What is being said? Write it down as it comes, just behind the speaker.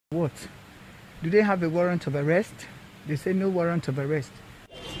What? Do they have a warrant of arrest? They say no warrant of arrest.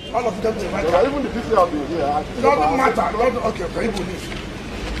 All of them, even the people out here, it doesn't matter. Okay, can you believe?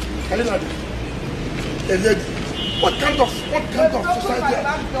 Can you not? A lady. What kind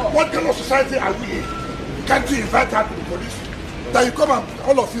of society are we in? Can't you invite her to the police? That you come and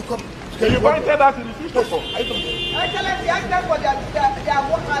all of you come. Can you invite her to the police station? Excellency, ask them for their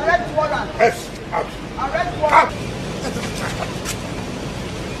arrest warrant. Yes, out. Arrest warrant.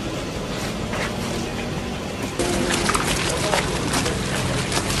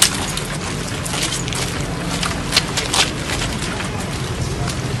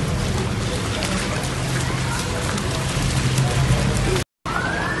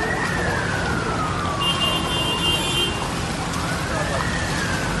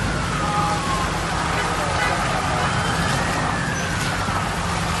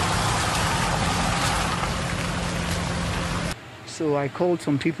 So I called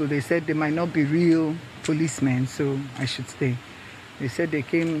some people. They said they might not be real policemen, so I should stay. They said they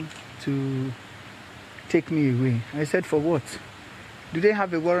came to take me away. I said, for what? Do they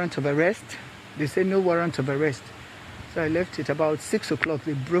have a warrant of arrest? They said no warrant of arrest. So I left it. About 6 o'clock,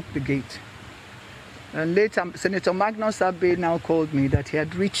 they broke the gate. And later, Senator Magnus Abe now called me that he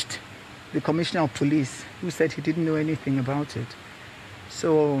had reached the Commissioner of Police, who said he didn't know anything about it.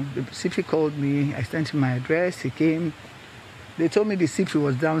 So the CP called me. I sent him my address. He came. They told me the CP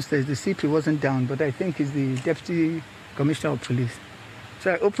was downstairs. The CP wasn't down, but I think he's the Deputy Commissioner of Police.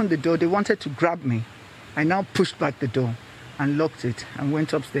 So I opened the door. They wanted to grab me. I now pushed back the door and locked it and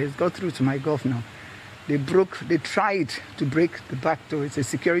went upstairs, got through to my governor. They tried to break the back door. It's a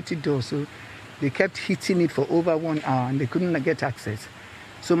security door, so they kept hitting it for over 1 hour and they couldn't get access.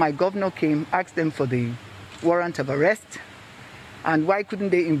 So my governor came, asked them for the warrant of arrest, and why couldn't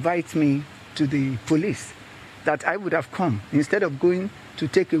they invite me to the police? That I would have come instead of going to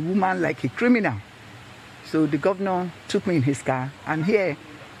take a woman like a criminal. So the governor took me in his car, and here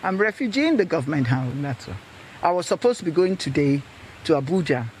I'm refugee in the government house. That's all. I was supposed to be going today to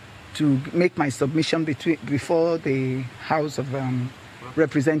Abuja to make my submission before the House of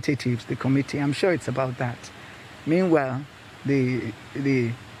Representatives, the committee. I'm sure it's about that. Meanwhile, the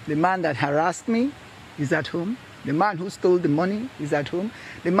man that harassed me is at home. The man who stole the money is at home.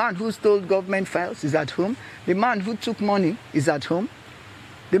 The man who stole government files is at home. The man who took money is at home.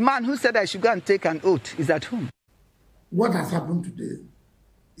 The man who said I should go and take an oath is at home. What has happened today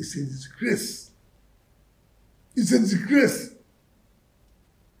is a disgrace. It's a disgrace.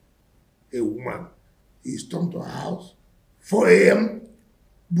 A woman, he stormed to her house, 4 a.m.,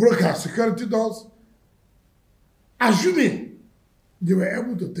 broke her security doors, assuming they were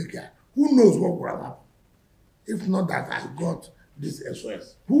able to take her. Who knows what would have happened? If not that I got this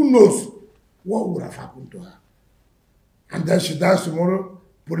SOS, who knows what would have happened to her? And then she dies tomorrow.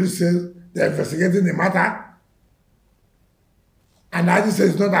 Police says they're investigating the matter. And I just say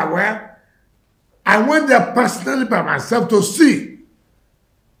it's not aware. I went there personally by myself to see.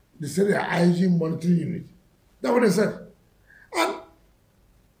 They said they are IG monitoring unit. That's what they said. And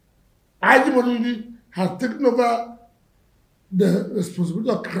IG monitoring unit has taken over the responsibility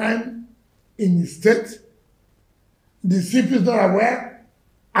of crime in the state. The CP is not aware.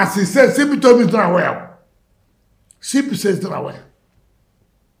 As he said, CP told me he's not aware. CP says he's not aware.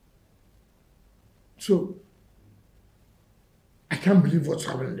 So, I can't believe what's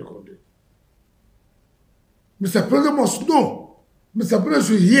happening in the country. Mr. President must know. Mr. President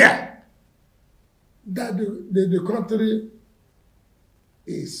should hear that the country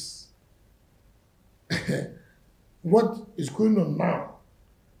is what is going on now.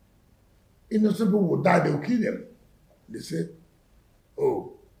 Innocent people will die, they will kill them. They say,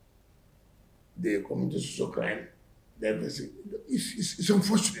 oh, the community social crime, it's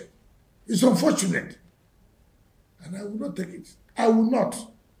unfortunate. It's unfortunate. And I will not take it. I will not.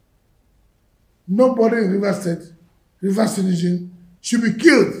 Nobody in River State, River State region, should be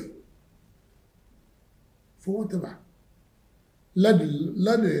killed for whatever. Let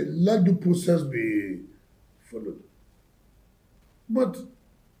the process be followed. But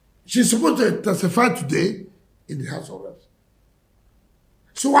she's supposed to testify today in the House of Reps.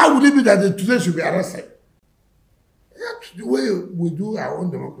 So why would it be that today should be arrested? That's the way we do our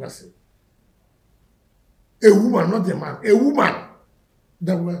own democracy. A woman, not a man. A woman.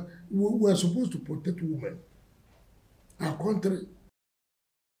 That we're supposed to protect women. Our country